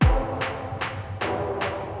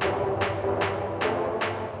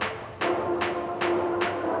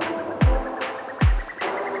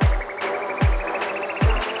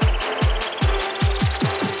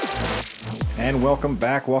and welcome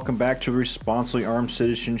back. Welcome back to the Responsibly Armed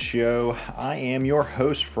Citizen Show. I am your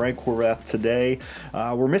host, Frank Horvath. Today,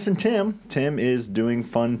 we're missing Tim. Tim is doing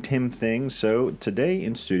fun Tim things. So today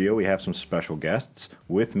in studio, we have some special guests.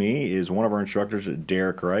 With me is one of our instructors,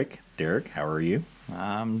 Derek Wright. Derek, how are you?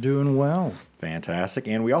 I'm doing well. Fantastic.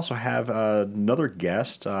 And we also have another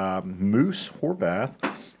guest, Moose Horvath.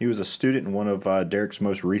 He was a student in one of Derek's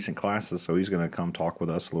most recent classes, so he's going to come talk with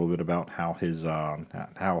us a little bit about how his time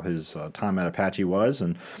at Apache was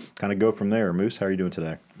and kind of go from there. Moose, how are you doing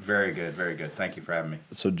today? Very good, very good. Thank you for having me.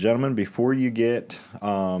 So, gentlemen, before we get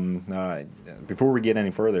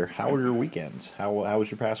any further, how were your weekends? How was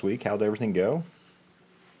your past week? How did everything go?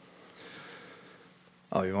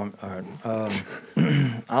 Oh, you want? All right.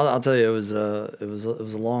 I'll tell you, it was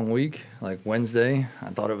a long week. Like Wednesday, I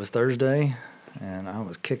thought it was Thursday, and I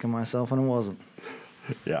was kicking myself, and it wasn't.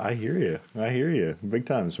 Yeah, I hear you. Big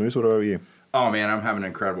time. Moose, what about you? Oh man, I'm having an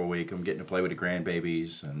incredible week. I'm getting to play with the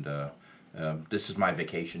grandbabies, and this is my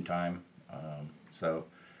vacation time. So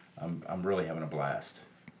I'm really having a blast.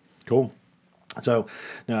 Cool. So,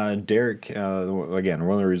 Derek, again,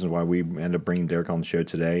 one of the reasons why we ended up bringing Derek on the show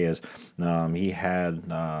today is he had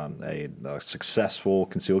a successful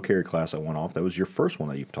concealed carry class that went off. That was your first one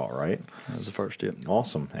that you've taught, right? That was the first, yeah.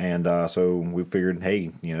 Awesome. And so we figured,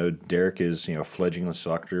 hey, Derek is, a fledgling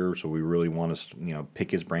instructor, so we really want to, pick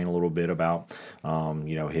his brain a little bit about,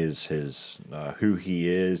 his who he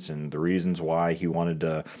is and the reasons why he wanted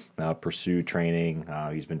to pursue training.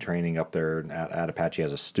 He's been training up there at Apache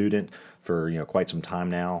as a student for quite some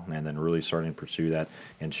time now, and then really starting to pursue that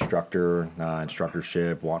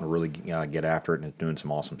instructorship, wanting to really get after it, and doing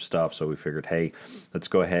some awesome stuff. So we figured, hey, let's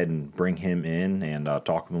go ahead and bring him in and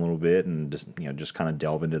talk to him a little bit, and just kind of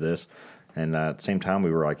delve into this. And at the same time,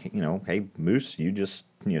 we were like, hey, Moose, you just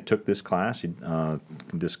took this class,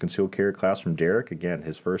 this concealed carry class from Derek, again,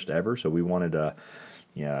 his first ever. So we wanted to.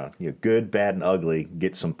 Good, bad, and ugly.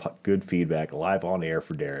 Get some good feedback live on air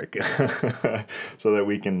for Derek, so that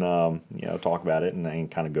we can talk about it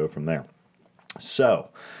and kind of go from there. So,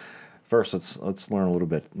 first, let's learn a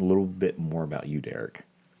little bit more about you, Derek.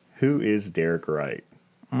 Who is Derek Wright?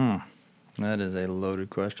 That is a loaded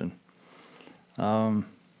question. Growing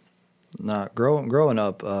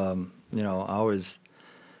up, I always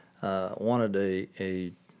wanted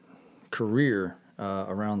a career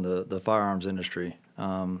around the firearms industry.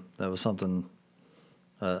 That was something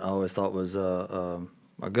I always thought was going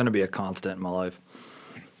to be a constant in my life.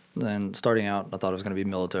 And starting out, I thought it was going to be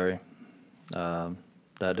military. That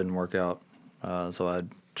didn't work out. So I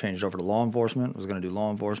changed over to law enforcement. I was going to do law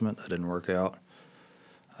enforcement. That didn't work out.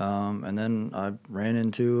 And then I ran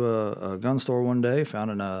into a gun store one day, found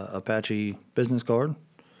an Apache business card,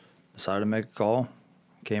 decided to make a call,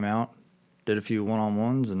 came out, did a few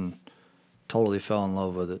one-on-ones, and totally fell in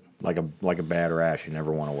love with it. Like a bad rash, you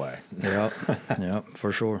never went away. Yep,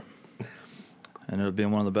 for sure. Ended up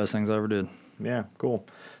being one of the best things I ever did. Yeah, cool.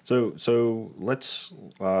 So let's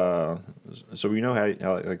so we know how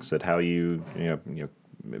like I said, how you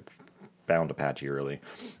found Apache early.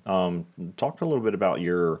 Talk a little bit about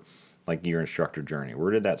your instructor journey.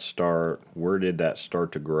 Where did that start? Where did that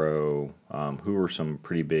start to grow? Who were some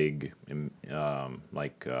pretty big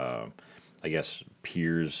I guess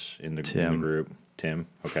peers in the group? Tim.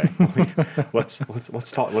 Okay. let's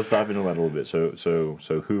talk. Let's dive into that a little bit. So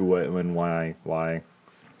who, what, when, why?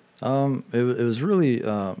 It was really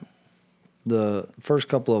the first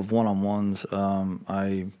couple of one-on-ones.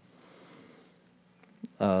 My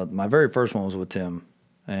very first one was with Tim,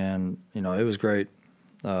 and it was great.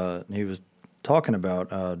 He was talking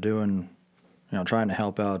about doing, trying to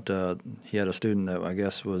help out. He had a student that I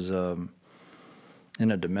guess was in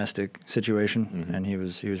a domestic situation, mm-hmm. and he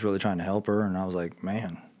was really trying to help her, and I was like,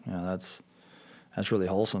 man, that's really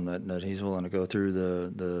wholesome that he's willing to go through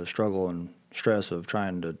the struggle and stress of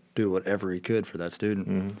trying to do whatever he could for that student.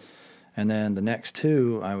 Mm-hmm. And then the next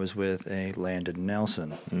two, I was with a Landon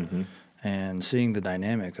Nelson, mm-hmm. and seeing the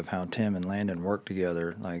dynamic of how Tim and Landon worked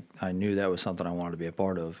together, like I knew that was something I wanted to be a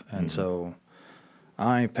part of, and mm-hmm. so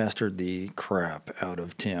I pestered the crap out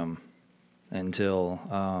of Tim until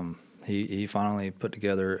he finally put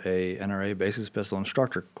together a NRA basic pistol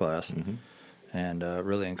instructor class, mm-hmm. and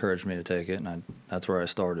really encouraged me to take it, and that's where I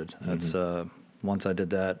started. Mm-hmm. That's once I did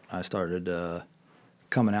that, I started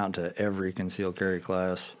coming out to every concealed carry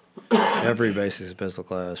class, every basic pistol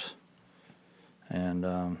class, and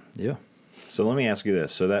yeah. So let me ask you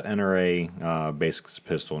this. So that NRA basics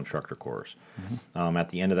pistol instructor course, mm-hmm. At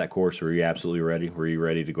the end of that course, were you absolutely ready? Were you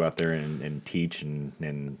ready to go out there and teach and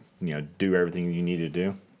do everything you needed to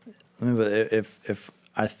do? I mean, but if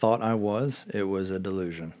I thought I was, it was a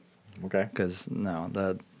delusion. Okay. Because no,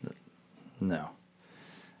 No.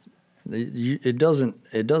 It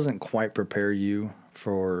doesn't quite prepare you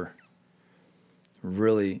for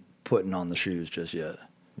really putting on the shoes just yet.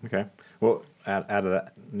 Okay. Well, out of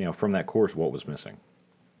that, from that course, what was missing?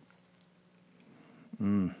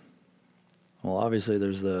 Well, obviously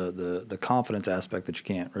there's the confidence aspect that you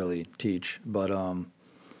can't really teach, but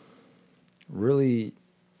really,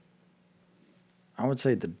 I would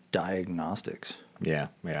say the diagnostics. Yeah,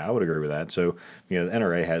 I would agree with that. So, the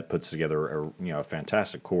NRA puts together a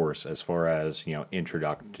fantastic course as far as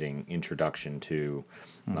introduction to,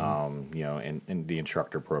 and the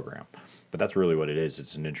instructor program. But that's really what it is.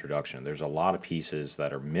 It's an introduction. There's a lot of pieces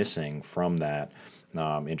that are missing from that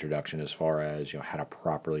introduction as far as how to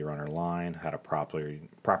properly run our line, how to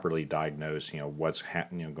properly diagnose what's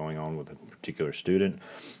going on with a particular student.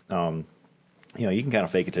 You can kind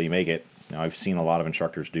of fake it till you make it. I've seen a lot of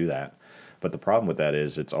instructors do that. But the problem with that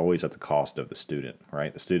is it's always at the cost of the student,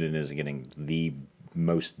 right? The student isn't getting the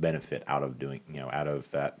most benefit out of out of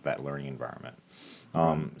that learning environment.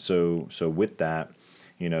 So with that,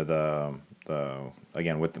 the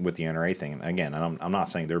again with the NRA thing, and again, and I'm not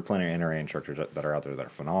saying there are plenty of NRA instructors that are out there that are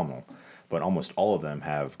phenomenal, but almost all of them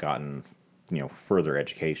have gotten further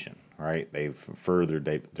education, right?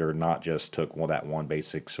 They're not just took that one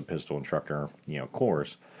basic pistol instructor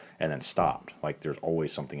course and then stopped. Like there's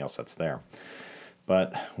always something else that's there.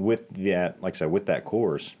 But with that, like I said, with that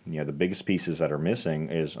course, the biggest pieces that are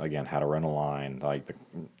missing is, again, how to run a line, like the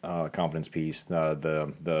confidence piece,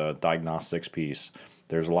 the diagnostics piece.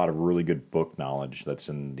 There's a lot of really good book knowledge that's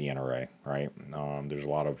in the NRA, right? There's a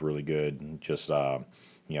lot of really good just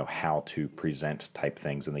how to present type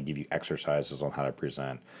things, and they give you exercises on how to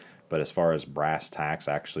present. But as far as brass tacks,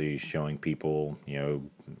 actually showing people,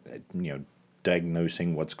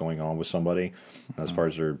 diagnosing what's going on with somebody, as far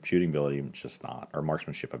as their shooting ability, it's just not, or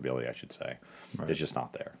marksmanship ability, I should say, Right. It's just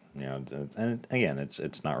not there. And again,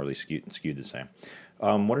 it's not really skewed the same.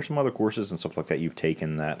 What are some other courses and stuff like that you've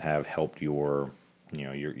taken that have helped your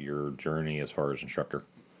journey as far as instructor?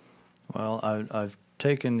 Well, I've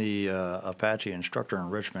taken the Apache instructor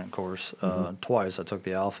enrichment course twice. I took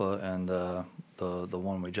the Alpha and the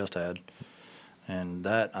one we just had, and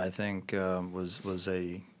that I think was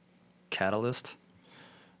a catalyst.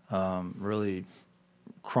 Really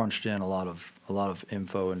crunched in a lot of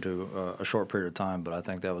info into a short period of time, but I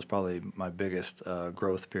think that was probably my biggest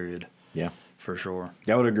growth period. Yeah. For sure.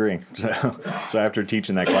 I would agree. So after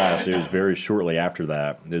teaching that class, it was very shortly after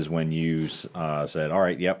that is when you said, all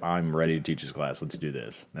right, yep, I'm ready to teach this class. Let's do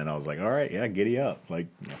this. And I was like, all right, yeah, giddy up. Like,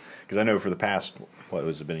 because I know for the past,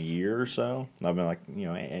 has it been a year or so? I've been like,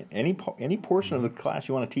 any portion of the class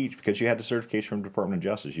you want to teach, because you had the certification from the Department of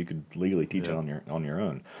Justice, you could legally teach it on your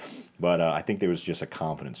own. But I think there was just a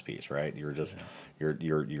confidence piece, right? You were just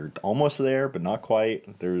you're almost there, but not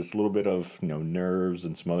quite. There's a little bit of nerves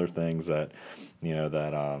and some other things that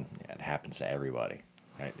it happens to everybody,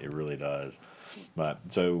 right? It really does. But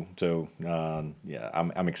yeah,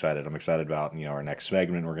 I'm excited. I'm excited about our next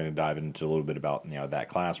segment. We're going to dive into a little bit about that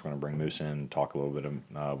class. We're going to bring Moose in and talk a little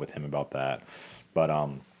bit with him about that. But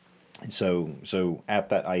so at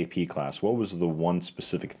that IEP class, what was the one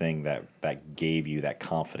specific thing that gave you that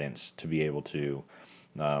confidence to be able to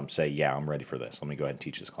say, yeah, I'm ready for this. Let me go ahead and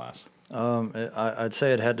teach this class? I'd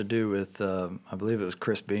say it had to do with, I believe it was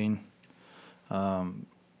Chris Bean,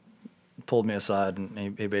 pulled me aside,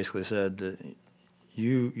 and he basically said that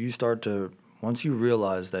you start to, once you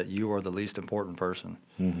realize that you are the least important person,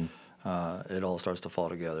 it all starts to fall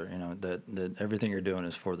together. That everything you're doing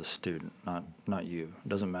is for the student, not you. It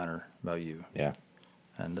doesn't matter about you. Yeah.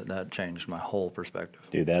 And that changed my whole perspective.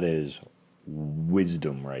 Dude, that is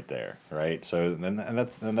wisdom right there, right? So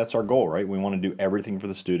and that's our goal, right? We want to do everything for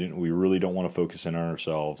the student. We really don't want to focus in on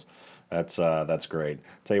ourselves. That's great.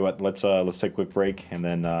 Tell you what, let's take a quick break, and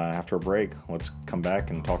then after a break, let's come back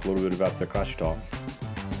and talk a little bit about the class you taught.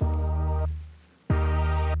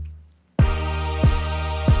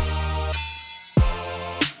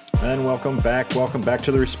 And welcome back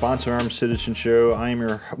to the Responsive Armed Citizen Show. I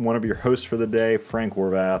am one of your hosts for the day, Frank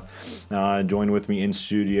Horvath. Joined with me in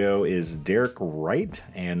studio is Derek Wright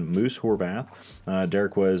and Moose Horvath.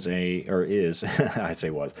 Derek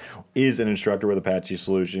is an instructor with Apache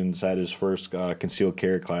Solutions. Had his first concealed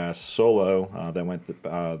carry class solo that went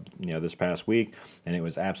this past week, and it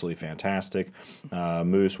was absolutely fantastic.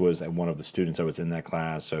 Moose was one of the students that was in that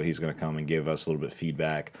class, so he's going to come and give us a little bit of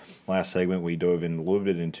feedback. Last segment, we dove in a little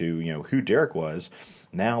bit into who Derek was.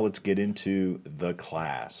 Now let's get into the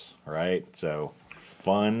class, right? So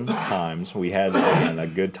fun times. We had a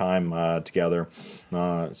good time together.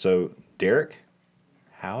 So Derek,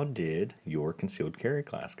 how did your concealed carry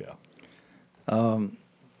class go?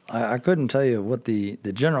 I couldn't tell you what the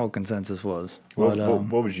general consensus was, What, but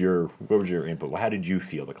what was your input? How did you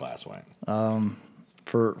feel the class went?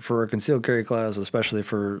 for a concealed carry class, especially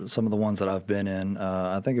for some of the ones that I've been in,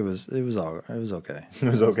 I think it was okay. It was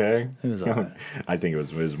okay. It was all right. I think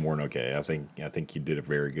it was more than okay. I think you did a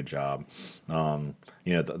very good job.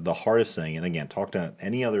 The hardest thing, and again, talk to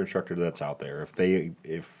any other instructor that's out there.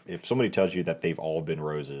 If somebody tells you that they've all been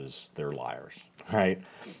roses, they're liars, right?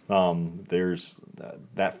 There's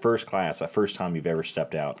that first class, that first time you've ever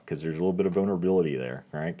stepped out, because there's a little bit of vulnerability there,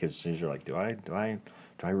 right? Because you're like, do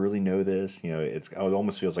I really know this? It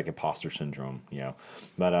almost feels like imposter syndrome,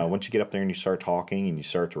 But once you get up there and you start talking and you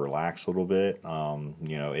start to relax a little bit,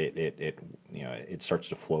 it starts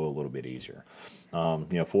to flow a little bit easier.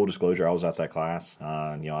 Full disclosure, I was at that class.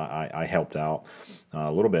 I helped out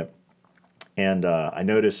a little bit, and I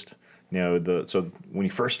noticed, so when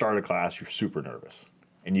you first start a class, you're super nervous.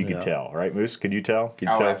 And you could tell, right, Moose? Could you tell? Could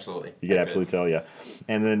you tell? Absolutely. You could absolutely tell, yeah.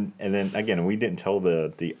 And then again, we didn't tell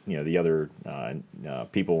the other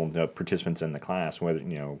people, participants in the class, whether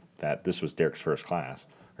that this was Derek's first class,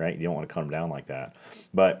 right? You don't want to cut them down like that.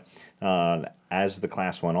 But as the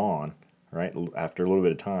class went on, right, after a little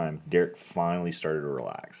bit of time, Derek finally started to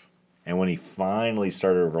relax. And when he finally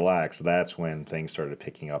started to relax, that's when things started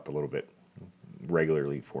picking up a little bit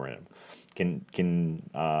regularly for him.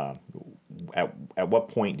 At what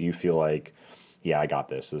point do you feel like, yeah, I got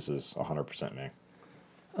this. This is 100% me?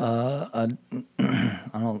 I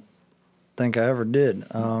don't think I ever did.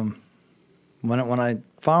 When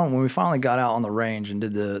we finally got out on the range and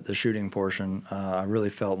did the shooting portion, I really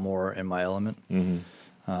felt more in my element, in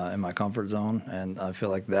my comfort zone, and I feel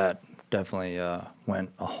like that definitely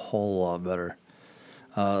went a whole lot better.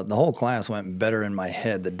 The whole class went better in my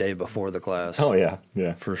head the day before the class. Oh yeah,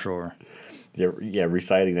 for sure. Yeah,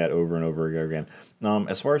 reciting that over and over again.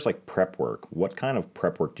 As far as like prep work, what kind of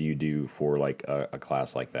prep work do you do for like a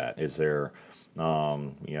class like that? Is there,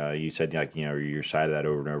 you said like you recited that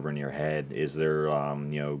over and over in your head. Is there,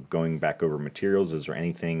 going back over materials? Is there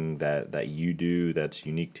anything that you do that's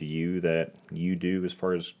unique to you that you do as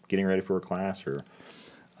far as getting ready for a class? Or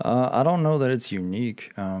I don't know that it's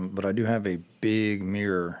unique, but I do have a big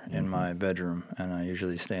mirror in my bedroom, and I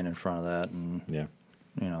usually stand in front of that and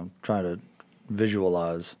try to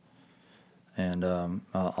visualize, and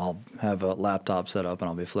I'll have a laptop set up and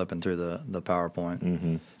I'll be flipping through the PowerPoint.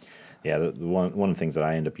 Mm-hmm. Yeah, the one of the things that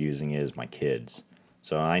I end up using is my kids.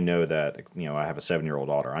 So I know that I have a 7-year-old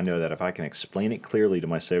daughter. I know that if I can explain it clearly to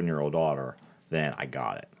my 7-year-old daughter, then I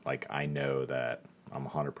got it. Like I know that I'm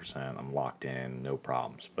 100%, I'm locked in, no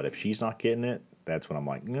problems. But if she's not getting it, that's when I'm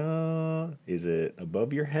like, no, is it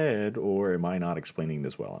above your head or am I not explaining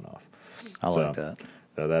this well enough? I like that.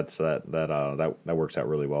 So that works out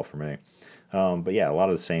really well for me. But yeah, a lot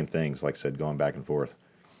of the same things, like I said, going back and forth.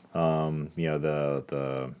 Trying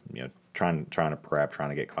to prep, trying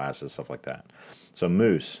to get classes, stuff like that. So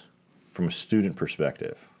Moose, from a student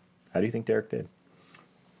perspective, how do you think Derek did?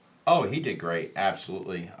 Oh, he did great.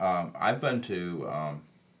 Absolutely. I've been to, I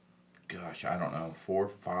don't know, 4 or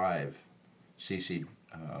 5 CC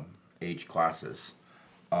age classes.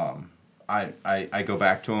 I go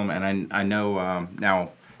back to them, and I know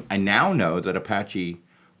now. I now know that Apache,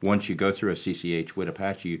 once you go through a CCH with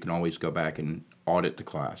Apache, you can always go back and audit the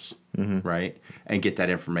class, right, and get that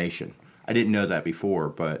information. I didn't know that before,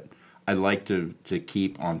 but I like to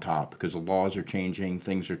keep on top because the laws are changing,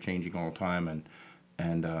 things are changing all the time,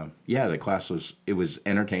 and the class was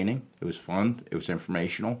entertaining, it was fun, it was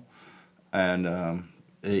informational, and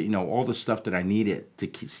all the stuff that I needed to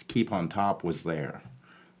keep on top was there.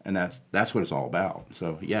 And that's what it's all about.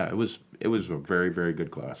 So yeah, it was a very, very good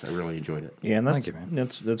class. I really enjoyed it. Yeah, and Thank you, man.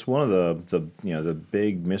 That's one of the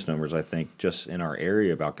big misnomers I think just in our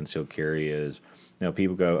area about concealed carry is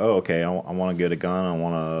people go, oh okay, I want to get a gun, I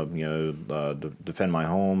want to defend my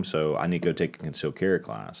home, so I need to go take a concealed carry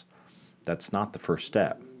class. That's not the first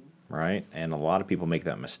step, right? And a lot of people make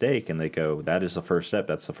that mistake and they go, that is the first step.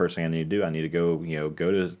 That's the first thing I need to do. I need to go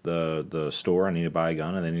to the store. I need to buy a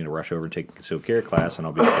gun, and then I need to rush over and take a concealed carry class, and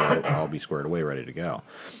I'll be squared away, ready to go.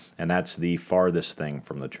 And that's the farthest thing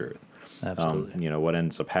from the truth. Absolutely. What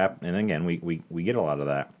ends up happening, and again, we get a lot of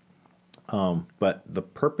that. But the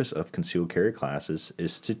purpose of concealed carry classes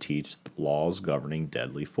is to teach laws governing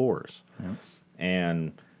deadly force. Yep.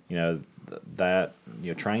 And that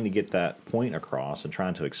trying to get that point across and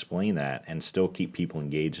trying to explain that and still keep people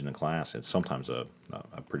engaged in the class, it's sometimes a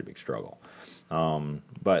a pretty big struggle.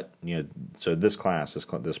 But so this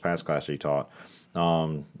past class that you taught,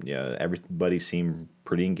 yeah, everybody seemed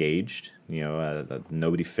pretty engaged.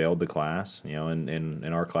 Nobody failed the class.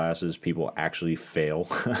 In our classes, people actually fail.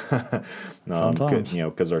 Sometimes.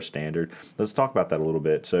 Because our standard. Let's talk about that a little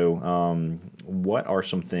bit. So, what are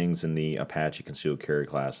some things in the Apache concealed carry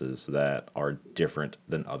classes that are different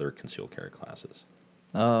than other concealed carry classes?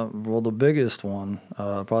 Well, the biggest one,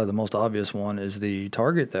 probably the most obvious one, is the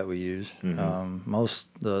target that we use.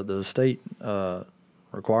 The state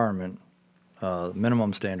requirement,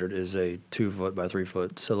 minimum standard is a 2 foot by 3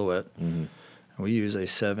 foot silhouette. And we use a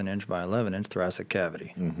 7-inch by 11-inch thoracic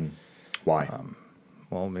cavity. Why?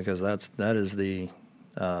 Well, because that is the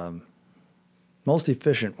most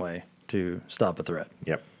efficient way to stop a threat.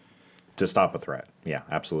 Yep. To stop a threat. Yeah,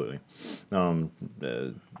 absolutely. So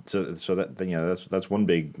that's one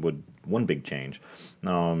big change.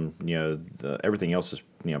 Everything else is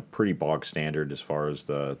pretty bog standard as far as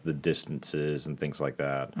the distances and things like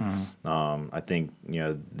that. I think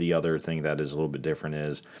the other thing that is a little bit different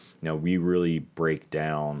is we really break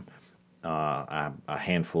down a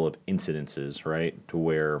handful of incidences, right? To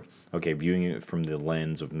where, okay, viewing it from the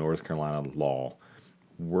lens of North Carolina law,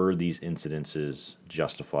 were these incidences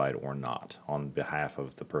justified or not on behalf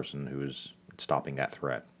of the person who is stopping that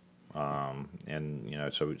threat? So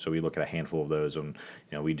we look at a handful of those, and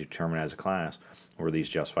we determine as a class, were these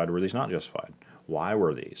justified or were these not justified? Why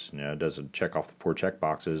were these? Does it check off the 4 check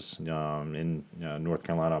boxes in North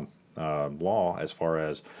Carolina law as far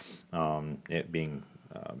as it being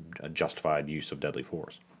a justified use of deadly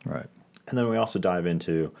force? Right. And then we also dive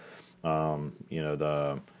into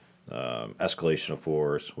the escalation of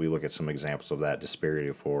force. We look at some examples of that, disparity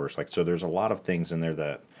of force. So there's a lot of things in there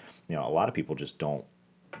that a lot of people just don't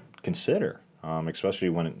consider, especially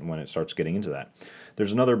when it starts getting into that.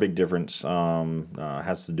 There's another big difference,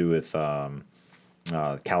 has to do with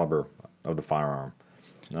caliber of the firearm.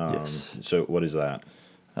 Yes. So what is that?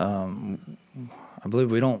 I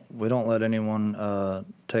believe we don't let anyone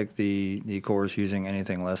take the course using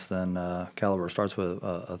anything less than caliber. Starts with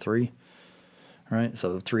a 3, right?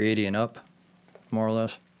 So 380 and up, more or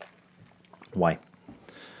less. Why?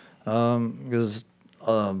 Because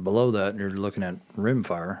below that, you're looking at rim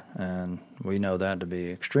fire, and we know that to be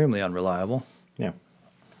extremely unreliable. Yeah.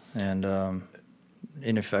 And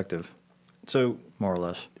ineffective. So more or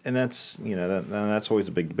less. And that's that's always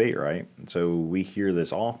a big debate, right? So we hear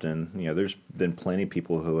this often. There's been plenty of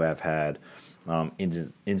people who have had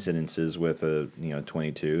incidences with a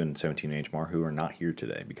 22 and 17 HMR who are not here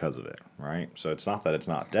today because of it, right? So it's not that it's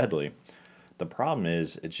not deadly. The problem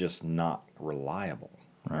is it's just not reliable,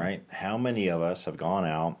 right? How many of us have gone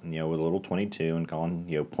out with a little 22 and gone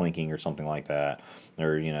plinking or something like that,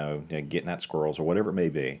 or getting at squirrels or whatever it may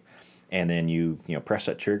be, and then you press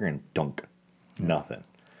that trigger and dunk, nothing.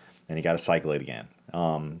 And you got to cycle it again.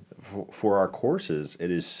 For our courses,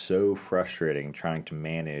 it is so frustrating trying to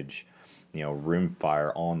manage, rim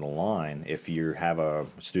fire on the line. If you have a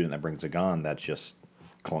student that brings a gun, that's just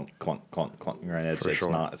clunk, clunk, clunk, clunk. Right?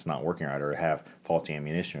 It's not working right, or have faulty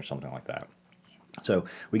ammunition or something like that. So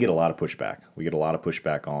we get a lot of pushback.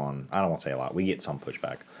 On. I don't want to say a lot. We get some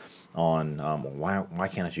pushback on why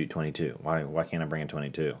can't I shoot 22? Why can't I bring a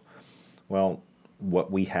 22? Well,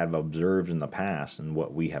 what we have observed in the past and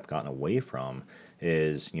what we have gotten away from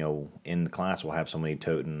is, in the class we'll have somebody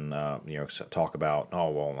toting, talk about,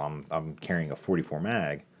 oh, well, I'm carrying a 44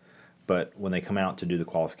 mag, but when they come out to do the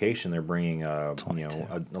qualification, they're bringing a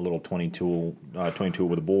little 22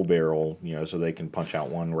 with a bull barrel, so they can punch out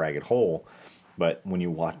one ragged hole. But when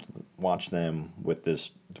you watch them with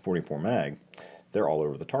this 44 mag, they're all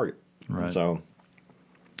over the target. Right. And so,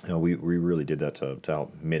 we really did that to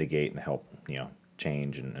help mitigate and help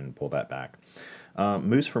change and pull that back.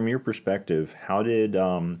 Moose, from your perspective, how did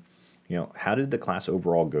the class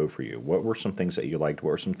overall go for you? What were some things that you liked?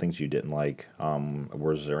 What were some things you didn't like?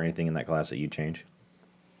 Was there anything in that class that you changed?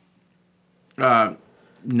 No,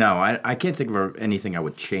 I can't think of anything I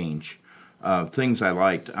would change. Things I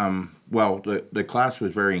liked. Well, the class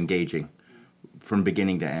was very engaging from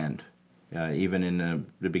beginning to end. Even in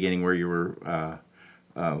the beginning where you were,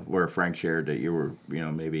 where Frank shared that you were,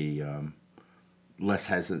 maybe less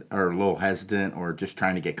hesitant or a little hesitant or just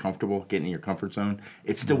trying to get comfortable, getting in your comfort zone,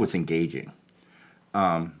 it still was engaging.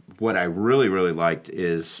 What I really, really liked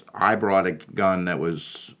is I brought a gun that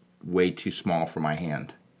was way too small for my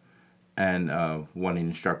hand. And one of the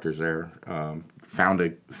instructors there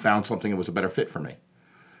found something that was a better fit for me.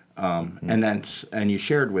 And you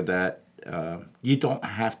shared with that, you don't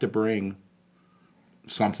have to bring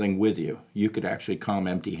something with you. You could actually come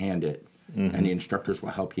empty-handed and the instructors will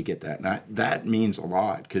help you get that. And that means a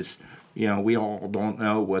lot because, we all don't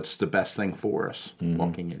know what's the best thing for us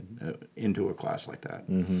walking into a class like that.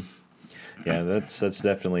 Yeah, that's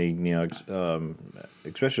definitely,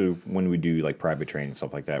 especially when we do like private training,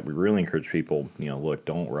 stuff like that, we really encourage people, look,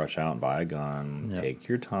 don't rush out and buy a gun. Yep. Take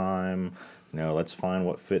your time. Let's find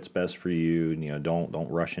what fits best for you. Don't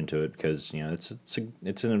rush into it because, it's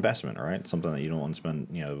an investment, right? Something that you don't want to spend,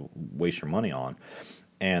 waste your money on.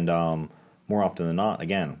 And more often than not,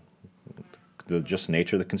 again, the just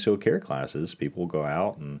nature of the concealed carry classes, people go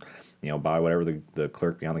out and buy whatever the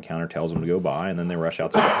clerk behind the counter tells them to go buy, and then they rush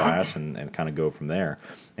out to the class and kind of go from there.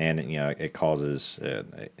 And it causes a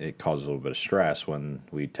little bit of stress when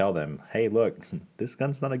we tell them, hey, look, this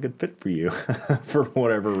gun's not a good fit for you for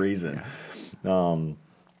whatever reason. But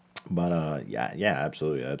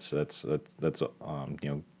absolutely, that's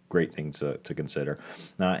great things to consider.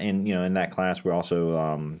 And in that class, we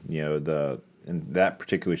also in that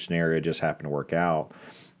particular scenario just happened to work out.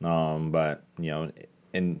 But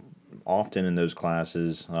and often in those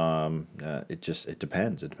classes, it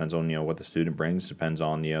depends. It depends on what the student brings. Depends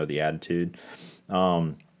on the attitude.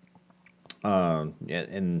 And I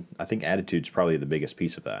think attitude's probably the biggest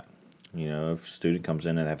piece of that. If a student comes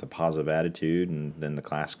in and have a positive attitude, and then the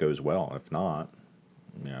class goes well. If not,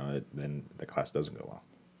 then the class doesn't go well.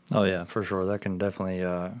 Oh yeah, for sure. That can definitely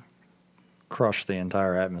crush the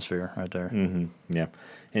entire atmosphere right there. Mm-hmm. Yeah,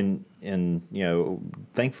 and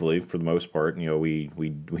thankfully for the most part, we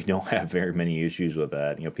don't have very many issues with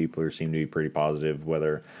that. People seem to be pretty positive,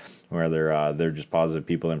 whether they're just positive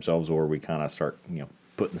people themselves, or we kind of start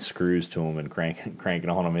putting the screws to them and cranking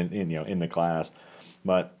on them in the class.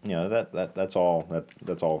 But that's all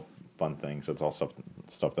fun things. That's all stuff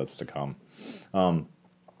that's to come. We're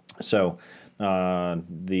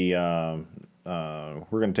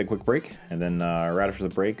going to take a quick break, and then right after the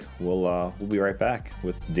break, we'll be right back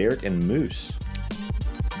with Derek and Moose.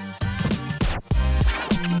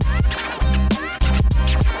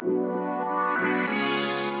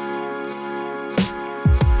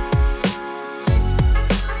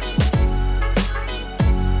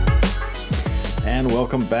 And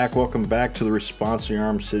welcome back to the Responsibly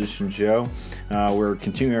Armed Citizen Show. We're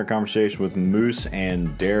continuing our conversation with Moose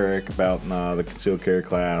and Derek about the concealed carry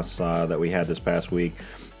class that we had this past week.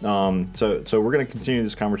 So we're going to continue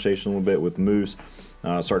this conversation a little bit with Moose,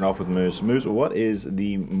 starting off with Moose. Moose, what was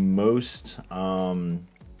the most,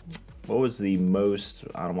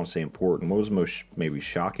 I don't want to say important, what was the most maybe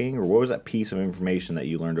shocking, or what was that piece of information that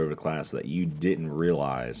you learned over the class that you didn't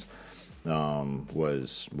realize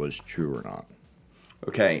was true or not?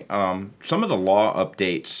 Okay, some of the law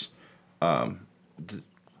updates, I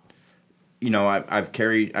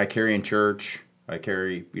carry in church, I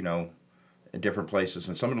carry, in different places,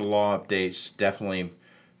 and some of the law updates definitely,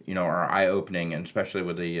 are eye-opening, and especially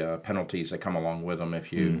with the penalties that come along with them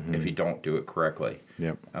if you don't do it correctly.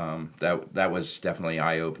 Yep. That was definitely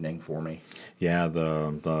eye-opening for me. Yeah,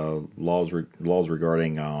 the laws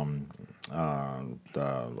regarding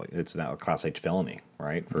it's now a Class H felony,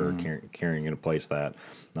 right, for carrying in a place that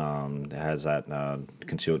has that no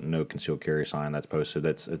concealed carry sign that's posted.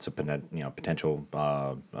 It's a potential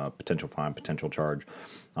fine, potential charge.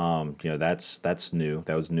 That's new.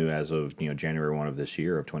 That was new as of January 1 of this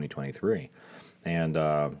year of 2023, and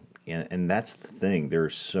that's the thing.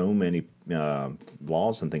 There's so many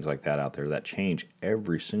laws and things like that out there that change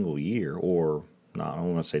every single year, or not, I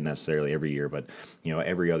don't want to say necessarily every year, but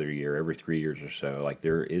every other year, every 3 years or so. Like,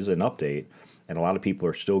 there is an update, and a lot of people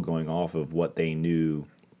are still going off of what they knew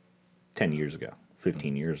 10 years ago,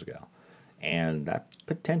 15 years ago, and that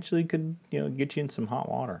potentially could get you in some hot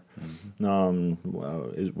water.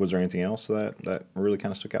 Was there anything else that really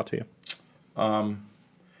kind of stuck out to you?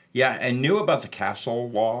 Yeah, and knew about the Castle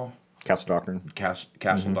law, Castle Doctrine.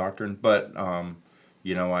 Castle Doctrine, but some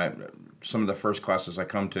of the first classes I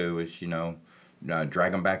come to is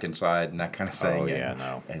drag them back inside and that kind of thing. Oh yeah,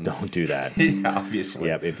 no, don't do that. Yeah, obviously.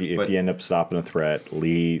 Yeah, if you end up stopping a threat,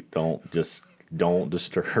 leave. Don't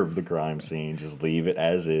disturb the crime scene. Just leave it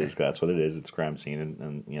as is. That's what it is. It's a crime scene,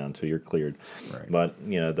 and until you're cleared. Right. But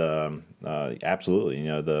absolutely,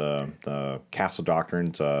 the Castle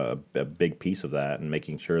Doctrine's a big piece of that, and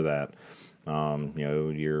making sure that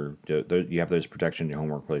you have those protections in your home,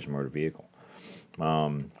 workplace, and motor vehicle.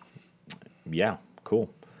 Yeah, cool.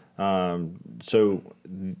 So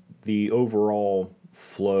the overall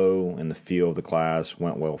flow and the feel of the class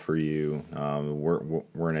went well for you.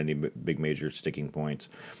 Weren't any big major sticking points.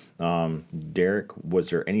 Derek,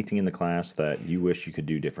 was there anything in the class that you wish you could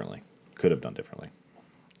have done differently?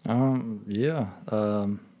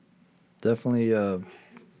 Definitely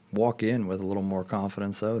walk in with a little more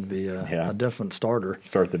confidence, that would be a different starter.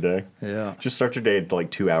 Start the day. Yeah. Just start your day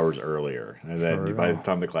like 2 hours earlier, and then by the real.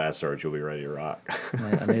 time the class starts, you'll be ready to rock.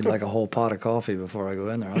 I need like a whole pot of coffee before I go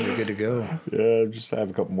in there. I'll be good to go. Yeah, just have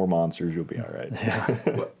a couple more monsters, you'll be all right. Yeah.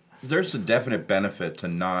 Well, there's a definite benefit to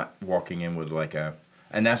not walking in with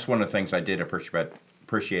and that's one of the things I did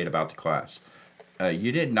appreciate about the class.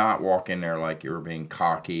 You did not walk in there like you were being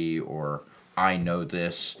cocky or I know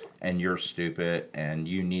this and you're stupid and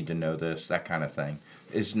you need to know this, that kind of thing.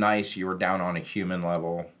 It's nice. You were down on a human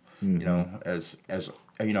level, as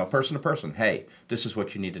person to person. Hey, this is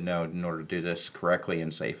what you need to know in order to do this correctly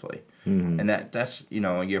and safely. And that's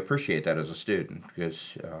you appreciate that as a student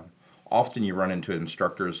because often you run into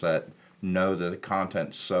instructors that know the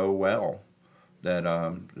content so well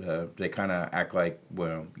that they kind of act like,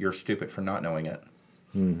 well, you're stupid for not knowing it.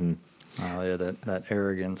 Mm-hmm. Oh yeah, that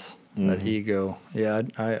arrogance, that ego. Yeah,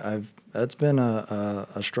 I've that's been a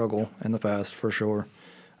struggle in the past for sure.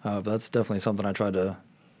 But that's definitely something I try to,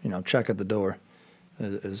 check at the door,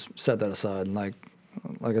 is set that aside. And like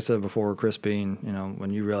I said before, Chris Bean,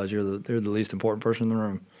 when you realize you're the least important person in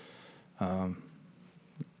the room,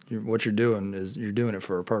 what you're doing is you're doing it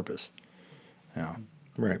for a purpose. Yeah.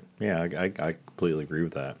 Right. Yeah, I completely agree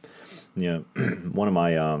with that. One of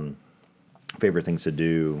my favorite things to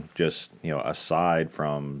do, just aside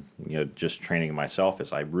from just training myself,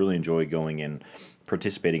 is I really enjoy going and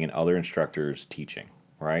participating in other instructors' teaching.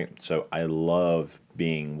 Right. So I love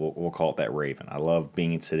being, we'll call it that raven. I love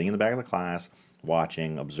sitting in the back of the class,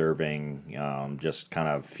 watching, observing, just kind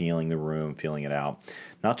of feeling the room, feeling it out.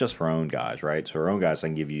 Not just for our own guys, right? So our own guys, I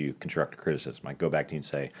can give you constructive criticism. I go back to you and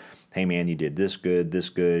say, hey man, you did this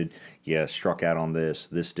good. Yeah, struck out on this.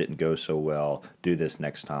 This didn't go so well. Do this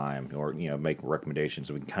next time, or make recommendations.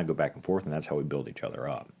 So we can kind of go back and forth, and that's how we build each other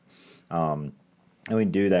up. And we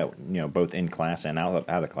do that, both in class and out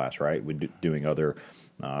of class, right? We're doing other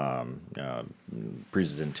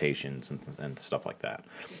presentations and stuff like that.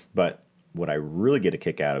 But what I really get a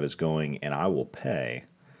kick out of is going, and I will pay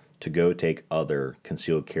to go take other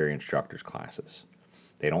concealed carry instructors' classes.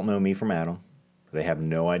 They don't know me from Adam. They have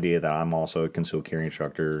no idea that I'm also a concealed carry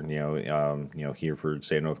instructor, here for the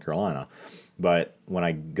state of North Carolina. But when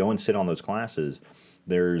I go and sit on those classes,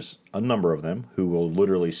 there's a number of them who will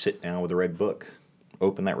literally sit down with a red book,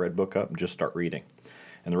 open that red book up, and just start reading.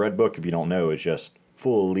 And the red book, if you don't know, is just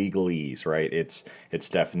full of legalese, right? It's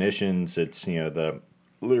definitions. It's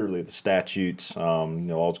literally the statutes.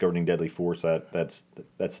 Laws governing deadly force. That's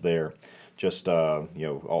there, just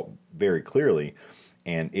all very clearly,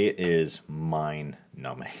 and it is mind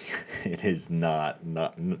numbing. It is not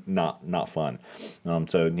fun.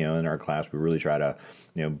 So in our class we really try to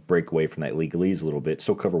break away from that legalese a little bit,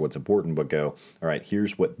 still cover what's important, but go, all right,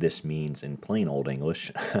 here's what this means in plain old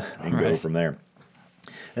English, and go from there.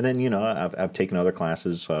 And then, I've taken other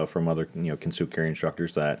classes from other, concealed carry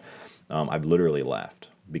instructors that I've literally left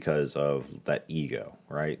because of that ego,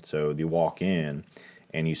 right? So you walk in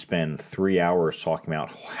and you spend 3 hours talking about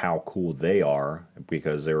how cool they are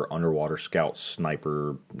because they were underwater scout,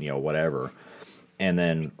 sniper, whatever. And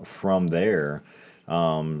then from there,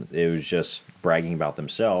 it was just bragging about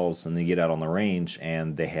themselves, and they get out on the range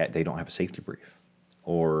and they don't have a safety brief.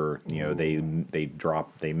 Or they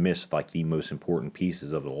miss like the most important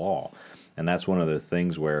pieces of the law, and that's one of the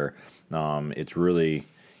things where it's really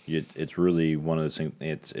one of those things.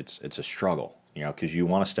 It's a struggle, because you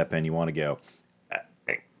want to step in, you want to go,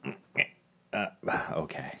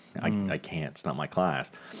 okay, I can't. It's not my class.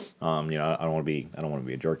 I don't want to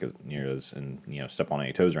be a jerk, and step on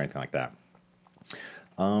any toes or anything like that.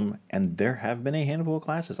 And there have been a handful of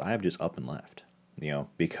classes I have just up and left.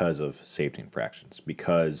 Because of safety infractions,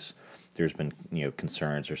 because there's been,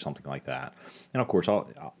 concerns or something like that. And of course,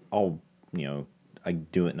 I'll I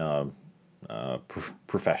do it in a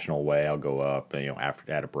professional way. I'll go up,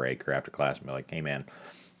 after at a break or after class and be like, hey man,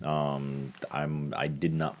 I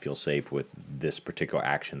did not feel safe with this particular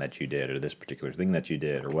action that you did, or this particular thing that you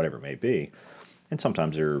did, or whatever it may be. And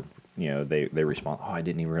sometimes they respond, oh, I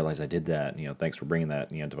didn't even realize I did that. Thanks for bringing that,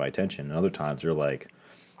 to my attention. And other times they're like,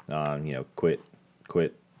 quit,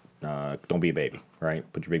 don't be a baby,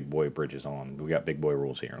 right? Put your big boy bridges on. We got big boy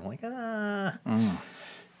rules here. I'm like,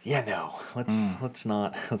 yeah, no, let's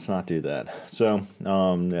not do that. So,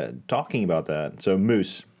 talking about that. So,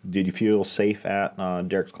 Moose, did you feel safe at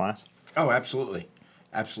Derek's class? Oh, absolutely.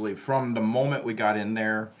 From the moment we got in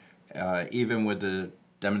there, even with the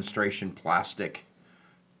demonstration plastic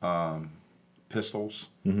pistols.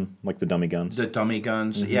 Mm-hmm. Like the dummy guns? The dummy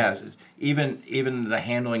guns, yeah. Even the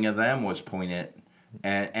handling of them was poignant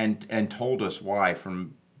and told us why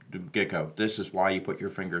from the get-go. This is why you put your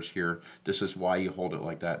fingers here. This is why you hold it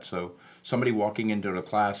like that. So somebody walking into the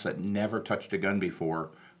class that never touched a gun before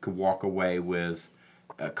could walk away with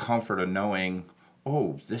a comfort of knowing,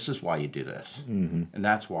 oh, this is why you do this, and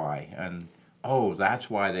that's why, and oh, that's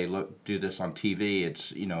why they do this on TV.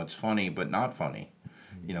 It's it's funny but not funny,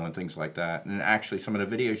 and things like that. And actually, some of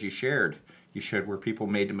the videos you shared where people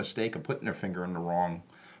made the mistake of putting their finger in the wrong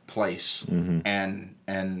place,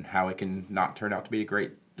 and how it can not turn out to be a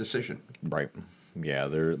great decision. Right. Yeah,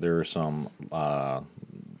 there are some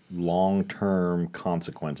long-term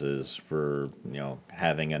consequences for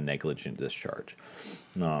having a negligent discharge.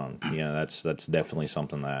 That's definitely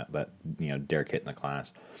something that Derek hit in the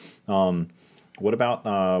class. What about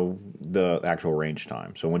the actual range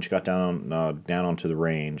time? So once you got down onto the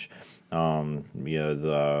range,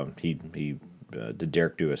 did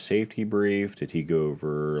Derek do a safety brief? Did he go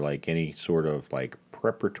over like any sort of like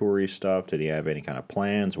preparatory stuff? Did he have any kind of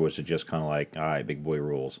plans, or was it just kind of like, all right, big boy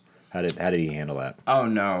rules? How did he handle that? Oh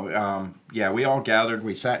no, we all gathered.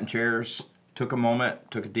 We sat in chairs, took a moment,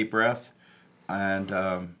 took a deep breath, and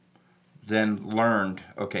then learned.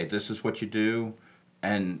 Okay, this is what you do,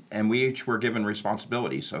 and we each were given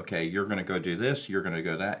responsibilities. Okay, you're going to go do this. You're going to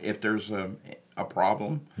go that. If there's a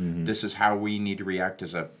problem, this is how we need to react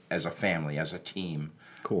as a family, as a team.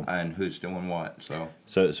 Cool. And who's doing what.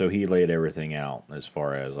 So he laid everything out as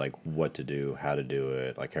far as like what to do, how to do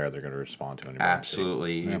it, like how they're going to respond to an emergency.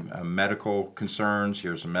 Absolutely. Yeah. Medical concerns.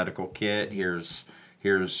 Here's a medical kit. Here's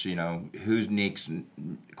who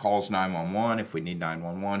calls 911 if we need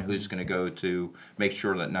 911. Who's going to go to make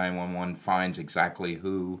sure that 911 finds exactly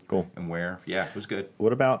who and where. Yeah, it was good.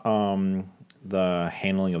 What about the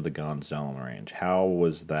handling of the guns down on the range? How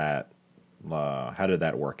was that? How did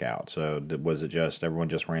that work out? So was it just everyone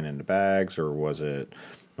just ran into bags, or was it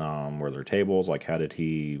were there tables? Like, how did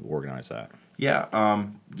he organize that?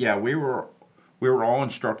 Yeah, we were all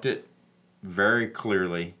instructed very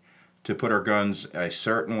clearly to put our guns a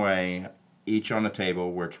certain way, each on a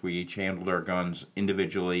table, which we each handled our guns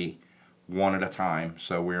individually, one at a time.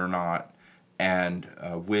 So we're not, and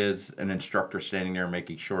with an instructor standing there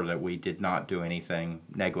making sure that we did not do anything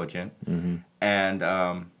negligent,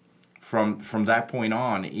 and from that point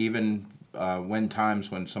on, even when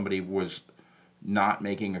somebody was not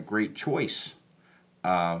making a great choice,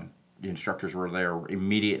 the instructors were there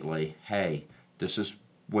immediately. Hey, this is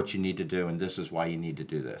what you need to do, and this is why you need to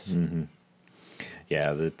do this.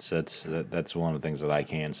 Yeah, that's one of the things that I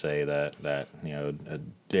can say that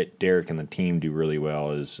Derek and the team do really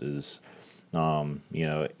well is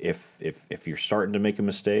if you're starting to make a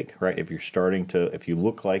mistake, right? If you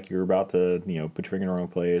look like you're about to put your finger in the wrong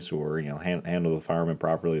place, or handle the fireman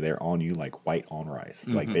properly, they're on you like white on rice.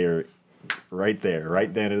 Like they're right there,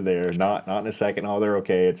 right then and there. Not in a second. Oh, they're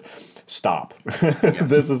okay. It's stop. Yeah.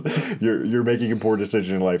 This is you're making a poor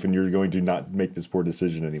decision in life, and you're going to not make this poor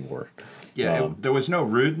decision anymore. Yeah, there was no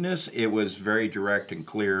rudeness. It was very direct and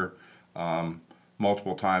clear.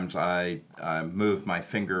 Multiple times I moved my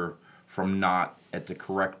finger from not at the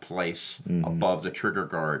correct place above the trigger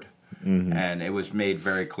guard. And it was made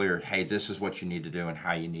very clear, hey, this is what you need to do and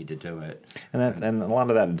how you need to do it. And a lot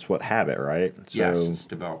of that is what habit, right? So, yes, it's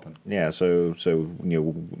developing. Yeah, so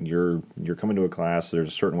you're coming to a class, there's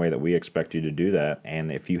a certain way that we expect you to do that,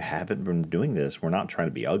 and if you haven't been doing this, we're not trying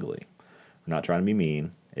to be ugly. We're not trying to be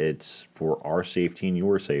mean. It's for our safety and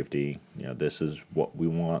your safety. This is what we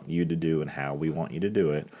want you to do and how we want you to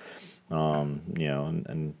do it. And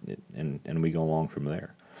we go along from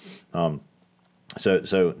there.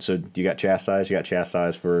 So you got chastised? You got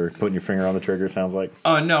chastised for putting your finger on the trigger, it sounds like?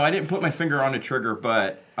 No, I didn't put my finger on the trigger,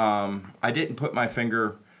 but I didn't put my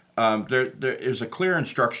finger... there is a clear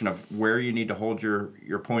instruction of where you need to hold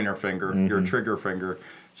your pointer finger, your trigger finger,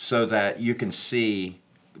 so that you can see...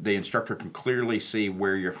 The instructor can clearly see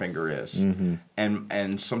where your finger is,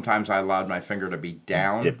 and sometimes I allowed my finger to be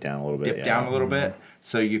down, dip down a little bit,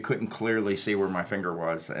 so you couldn't clearly see where my finger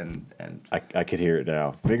was, and I could hear it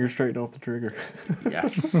now. Finger straight off the trigger.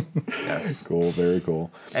 Yes, yes, cool, very cool.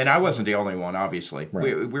 And I wasn't the only one, obviously.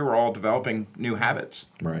 Right. We were all developing new habits.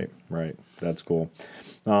 Right, that's cool.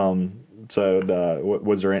 So,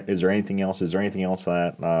 is there anything else? Is there anything else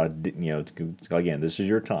that again, this is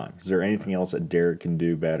your time. Is there anything else that Derek can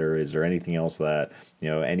do better? Is there anything else that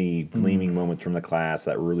any gleaming moments from the class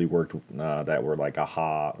that really worked? That were like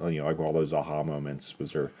aha, like all those aha moments.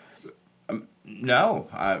 Was there? No,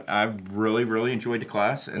 I really, really enjoyed the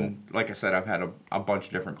class, and like I said, I've had a bunch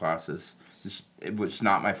of different classes. It was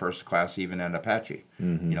not my first class, even at Apache.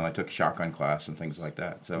 I took a shotgun class and things like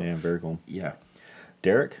that. So yeah, very cool. Yeah.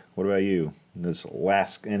 Derek, what about you?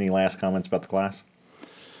 Any last comments about the class?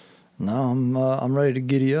 No, I'm ready to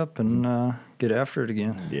giddy up and get after it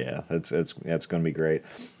again. Yeah, that's going to be great.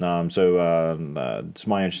 It's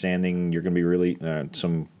my understanding you're going to be really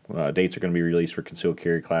some dates are going to be released for concealed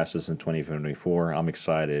carry classes in 2024. I'm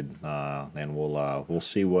excited, and we'll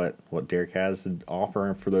see what Derek has to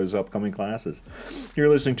offer for those upcoming classes. You're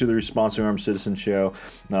listening to the Responsibly Armed Citizen Show.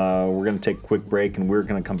 We're going to take a quick break, and we're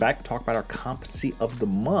going to come back and talk about our competency of the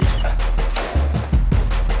month.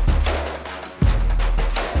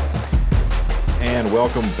 And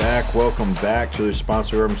welcome back to the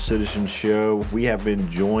Responsibly Armed Citizen Show. We have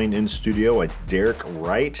been joined in studio by Derek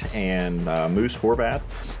Wright and Moose Horvath,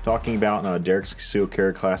 talking about Derek's concealed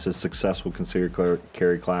carry class's successful concealed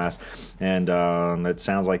carry class. And it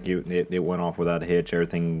sounds like it went off without a hitch.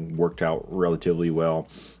 Everything worked out relatively well.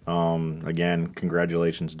 Again,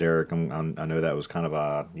 congratulations, Derek. I know that was kind of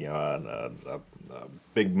a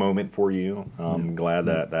big moment for you. I'm glad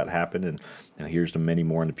that happened, and here's to many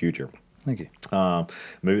more in the future. Thank you.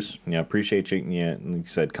 Moose, appreciate you, like you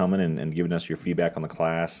said, coming and giving us your feedback on the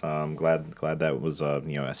class. I'm glad that was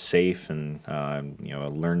a safe and a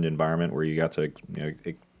learned environment where you got to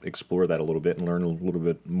explore that a little bit and learn a little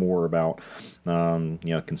bit more about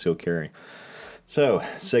concealed carry. So,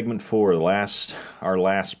 segment 4, our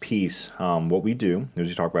last piece. What we do is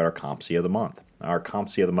we talk about our competency of the month. Our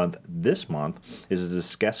competency of the month this month is to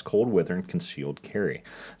discuss cold weather and concealed carry.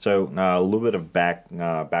 So a little bit of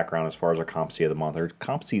background as far as our competency of the month. Our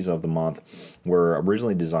competencies of the month were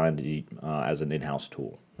originally designed to be, as an in-house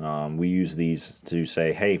tool. We use these to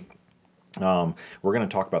say, hey, we're going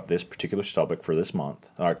to talk about this particular topic for this month,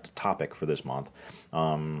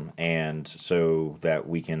 and so that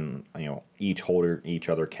we can, each hold each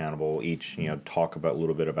other accountable, each, talk about a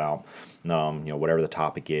little bit about, whatever the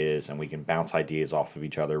topic is, and we can bounce ideas off of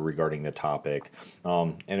each other regarding the topic.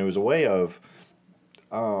 And it was a way of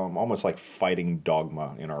almost like fighting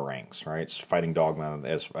dogma in our ranks, right? It's fighting dogma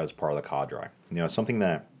as part of the cadre. Something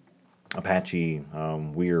that Apache,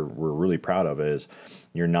 we're really proud of is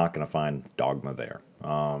you're not going to find dogma there.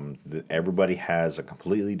 Everybody has a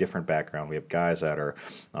completely different background. We have guys that are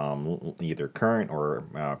either current or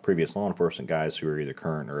previous law enforcement guys who are either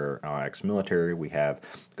current or ex-military. We have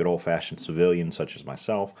good old-fashioned civilians such as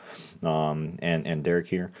myself and Derek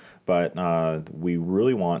here. But we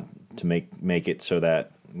really want to make it so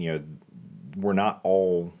that we're not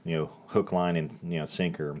all, hook, line, and,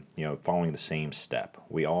 sinker, following the same step.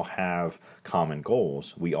 We all have common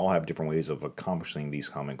goals. We all have different ways of accomplishing these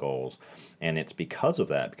common goals. And it's because of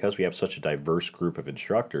that, because we have such a diverse group of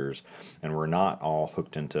instructors, and we're not all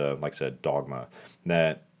hooked into, like I said, dogma,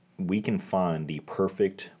 that we can find the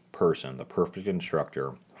perfect person, the perfect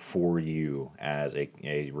instructor for you as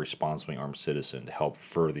a responsibly armed citizen to help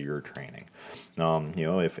further your training.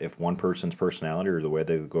 If one person's personality or the way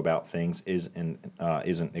they go about things isn't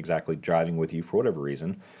exactly driving with you for whatever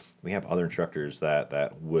reason, we have other instructors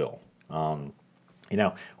that will. All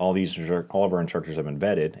of our instructors have been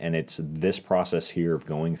vetted, and it's this process here of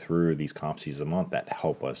going through these competencies a month that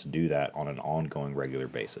help us do that on an ongoing, regular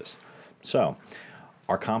basis. So,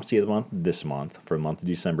 our competency of the month this month, for the month of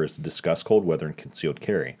December, is to discuss cold weather and concealed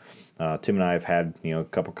carry. Tim and I have had a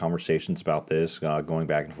couple conversations about this, going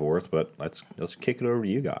back and forth. But let's kick it over to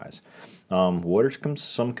you guys. What are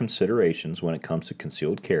some considerations when it comes to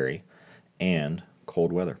concealed carry and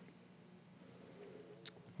cold weather?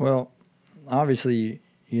 Well, obviously,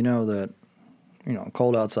 that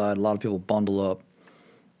cold outside. A lot of people bundle up.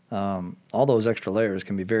 All those extra layers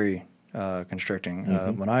can be very constricting.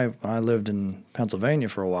 Mm-hmm. When I lived in Pennsylvania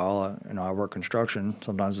for a while, I worked construction.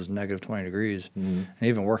 Sometimes it's negative 20 degrees, and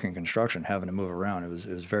even working construction, having to move around, it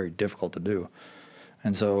was very difficult to do.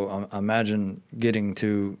 And so imagine getting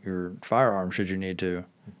to your firearm should you need to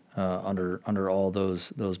under all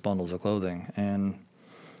those bundles of clothing. And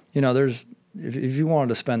there's if you wanted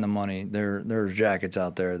to spend the money, there's jackets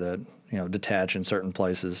out there that detach in certain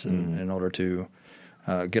places in order to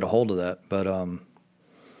get a hold of that, but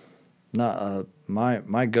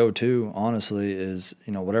my go-to, honestly, is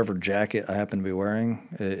whatever jacket I happen to be wearing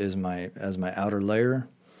is my outer layer.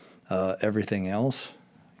 Everything else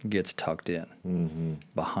gets tucked in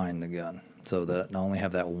behind the gun, so that I only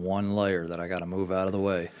have that one layer that I got to move out of the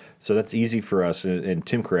way. So that's easy for us, and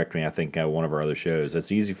Tim, correct me, I think one of our other shows,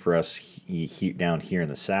 that's easy for us down here in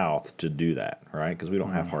the South to do that, right? Because we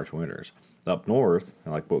don't have harsh winters. Up north,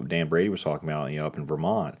 like what Dan Brady was talking about, up in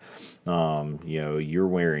Vermont, you're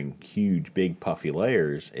wearing huge, big, puffy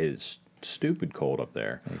layers. It's stupid cold up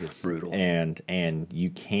there. It gets brutal. And you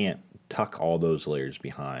can't tuck all those layers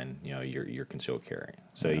behind, your concealed carry.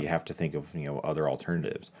 So you have to think of, other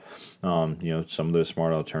alternatives. Some of those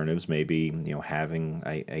smart alternatives may be, having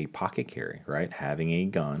a pocket carry, right? Having a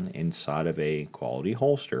gun inside of a quality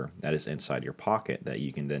holster that is inside your pocket that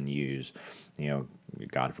you can then use,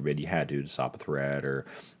 God forbid you had to stop a threat or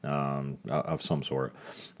of some sort,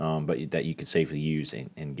 but that you could safely use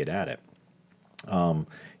and get at it.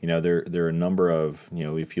 There are a number of,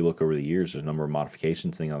 if you look over the years, there's a number of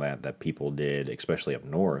modifications, things like that people did, especially up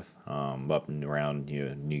north, up and around,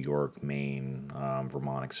 New York, Maine,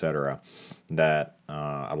 Vermont, etc., that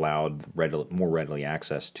allowed more readily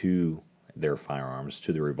access to their firearms,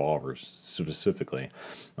 to the revolvers specifically,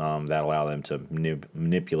 that allow them to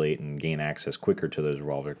manipulate and gain access quicker to those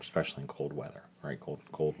revolvers, especially in cold weather, right?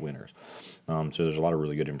 Cold winters. So there's a lot of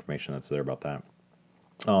really good information that's there about that.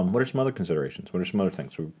 What are some other considerations? What are some other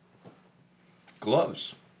things?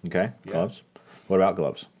 Gloves. Okay, Yeah. gloves. What about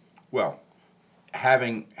gloves? Well,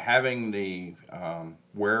 having the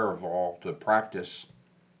wherewithal to practice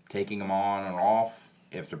taking them on and off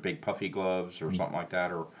if they're big puffy gloves or something like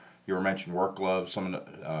that, or you were mentioning work gloves. Some of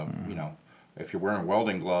the, if you're wearing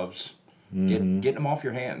welding gloves, getting them off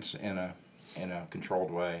your hands in a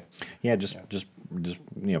controlled way. Yeah, just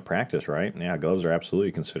practice, right? Yeah, gloves are absolutely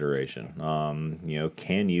a consideration.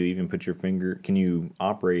 Can you even can you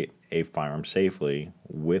operate a firearm safely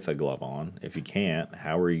with a glove on? If you can't,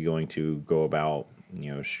 how are you going to go about,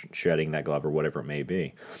 shedding that glove or whatever it may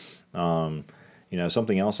be?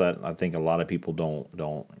 Something else that I think a lot of people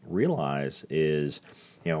don't realize is,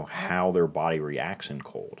 how their body reacts in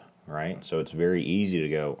cold, right? So it's very easy to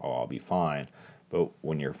go, oh, I'll be fine. But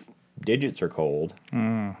when your digits are cold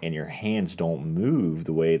and your hands don't move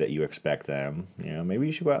the way that you expect them, maybe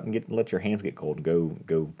you should go out and let your hands get cold and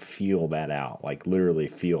go feel that out, like literally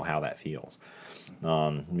feel how that feels.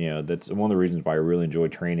 That's one of the reasons why I really enjoy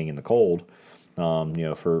training in the cold.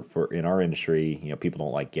 For in our industry, people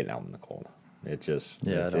don't like getting out in the cold. It just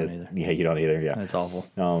I don't either. Yeah, you don't either. Yeah, It's awful.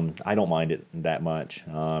 I don't mind it that much.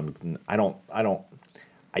 I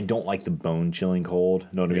don't like the bone chilling cold.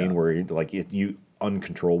 Know what I mean? Where you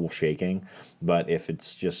uncontrollable shaking. But if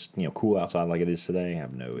it's just cool outside like it is today, I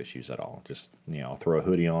have no issues at all. Just I'll throw a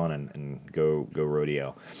hoodie on and go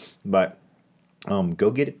rodeo. But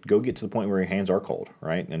go get to the point where your hands are cold,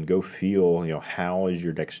 right? And go feel, how is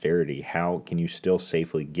your dexterity? How can you still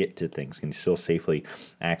safely get to things? Can you still safely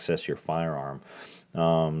access your firearm?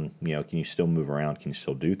 Can you still move around? Can you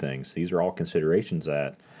still do things? These are all considerations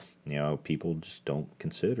that, people just don't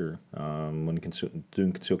consider when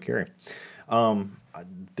doing concealed carry.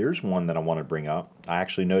 There's one that I want to bring up. I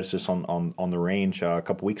actually noticed this on the range a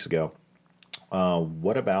couple weeks ago.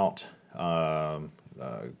 What about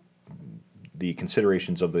the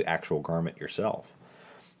considerations of the actual garment yourself?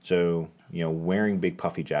 So, wearing big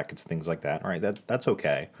puffy jackets, things like that, all right, that's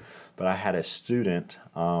okay. But I had a student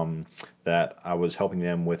that I was helping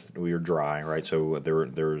them with. We were dry, right? So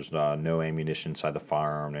there's no ammunition inside the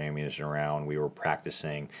firearm, no ammunition around. We were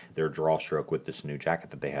practicing their draw stroke with this new jacket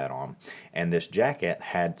that they had on. And this jacket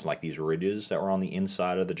had like these ridges that were on the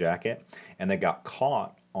inside of the jacket, and they got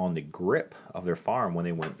caught on the grip of their firearm when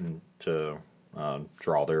they went to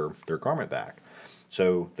draw their garment back.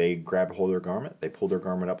 So they grabbed a hold of their garment, they pulled their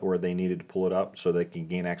garment up where they needed to pull it up so they could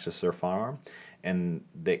gain access to their firearm, and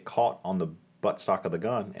they caught on the buttstock of the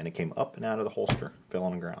gun, and it came up and out of the holster, fell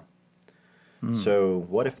on the ground. So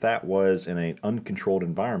what if that was in an uncontrolled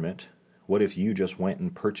environment? What if you just went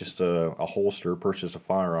and purchased a holster, purchased a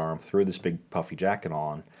firearm, threw this big puffy jacket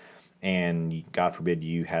on, and God forbid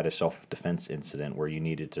you had a self-defense incident where you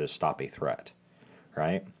needed to stop a threat,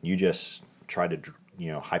 right? You just tried to,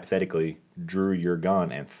 hypothetically drew your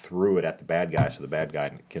gun and threw it at the bad guy so the bad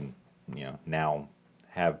guy can, now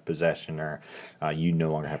have possession, or you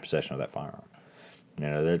no longer have possession of that firearm.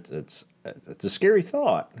 It's a scary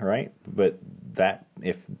thought, right? But that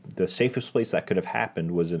if the safest place that could have happened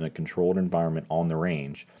was in a controlled environment on the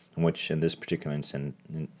range, which in this particular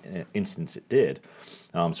instance it did.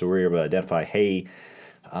 So we were able to identify, hey,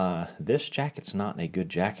 this jacket's not a good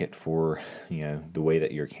jacket for the way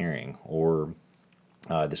that you're carrying, or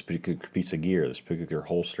this particular piece of gear, this particular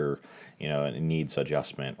holster, it needs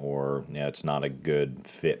adjustment, or it's not a good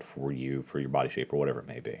fit for you, for your body shape, or whatever it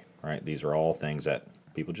may be. Right? These are all things that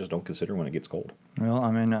people just don't consider when it gets cold. Well,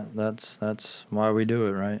 I mean, that's why we do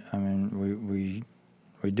it, right? I mean,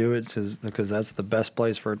 we do it because that's the best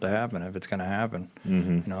place for it to happen if it's going to happen.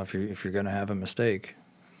 Mm-hmm. If you're going to have a mistake,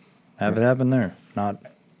 have it happen there, not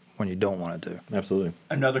when you don't want it to. Absolutely.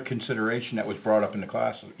 Another consideration that was brought up in the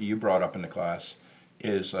class,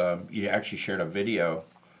 is you actually shared a video,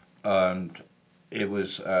 and it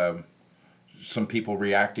was some people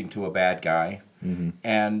reacting to a bad guy,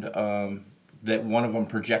 and that one of them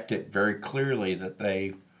projected very clearly that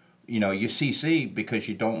they, you CC because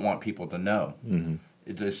you don't want people to know.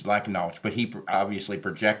 There's lack of knowledge, but he obviously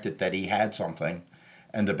projected that he had something,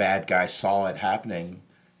 and the bad guy saw it happening,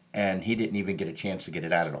 and he didn't even get a chance to get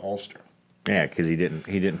it out of the holster. Yeah, because he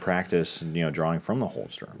didn't practice, drawing from the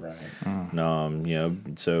holster. Right.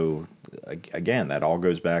 So again, that all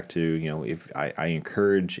goes back to, if I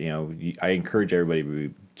encourage, I encourage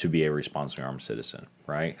everybody to be a responsibly armed citizen,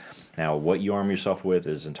 right? Now, what you arm yourself with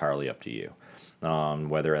is entirely up to you.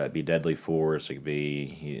 Whether that be deadly force, it could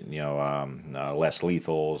be, less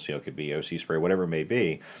lethals, it could be OC spray, whatever it may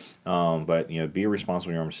be. But, be a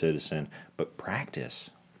responsibly armed citizen, but practice,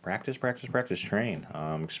 train.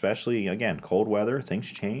 Especially, again, cold weather, things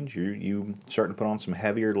change. You starting to put on some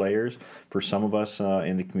heavier layers. For some of us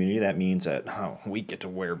in the community, that means that we get to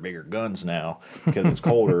wear bigger guns now because it's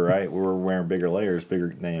colder, right? We're wearing bigger layers.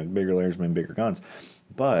 Bigger layers mean bigger guns.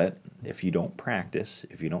 But if you don't practice,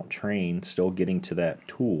 if you don't train, still getting to that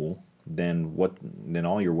tool, then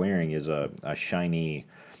all you're wearing is a shiny,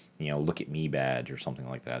 look at me badge or something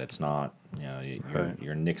like that. It's not,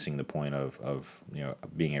 you're nixing the point of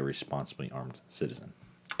being a responsibly armed citizen.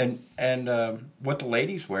 And what the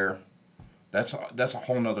ladies wear, that's a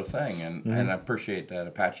whole nother thing. And I appreciate that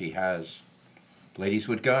Apache has ladies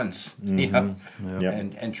with guns,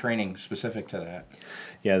 and training specific to that.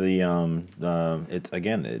 Yeah,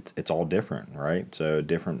 it's all different, right? So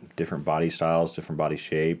different body styles, different body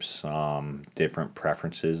shapes, different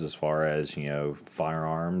preferences as far as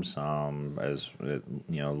firearms, as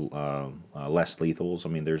less lethals. I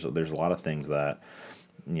mean, there's a lot of things that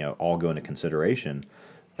all go into consideration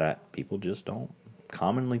that people just don't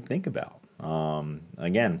commonly think about.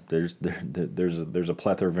 Again, there's a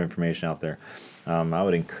plethora of information out there. I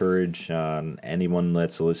would encourage anyone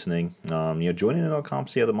that's listening, join in on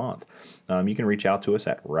Competency of the Month. You can reach out to us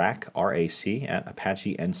at RAC at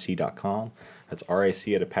ApacheNC.com. That's RAC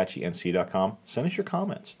at ApacheNC.com. Send us your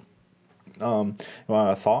comments.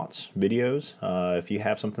 Thoughts, videos. If you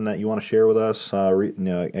have something that you want to share with us,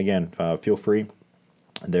 feel free.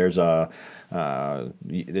 There's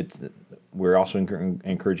we're also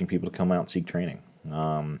encouraging people to come out and seek training.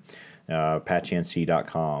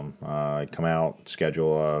 ApacheNC.com. Come out,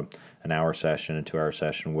 schedule an hour session, a 2-hour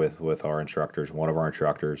session with our instructors, one of our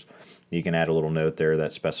instructors. You can add a little note there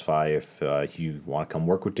that specify if you want to come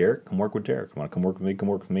work with Derek, come work with Derek. If you want to come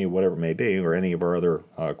work with me, whatever it may be, or any of our other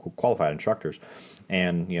qualified instructors.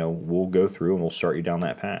 And, we'll go through and we'll start you down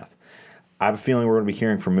that path. I have a feeling we're going to be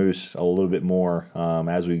hearing from Moose a little bit more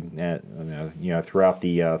as we, throughout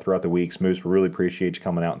the weeks. Moose, we really appreciate you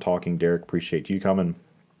coming out and talking. Derek, appreciate you coming.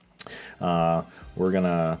 I'm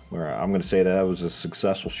gonna say that was a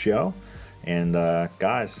successful show, and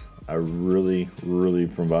guys, I really, really,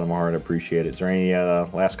 from the bottom of my heart, appreciate it. Is there any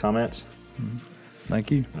last comments? Thank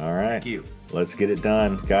you. All right. Thank you. Let's get it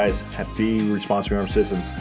done, guys. Be responsible armed citizens.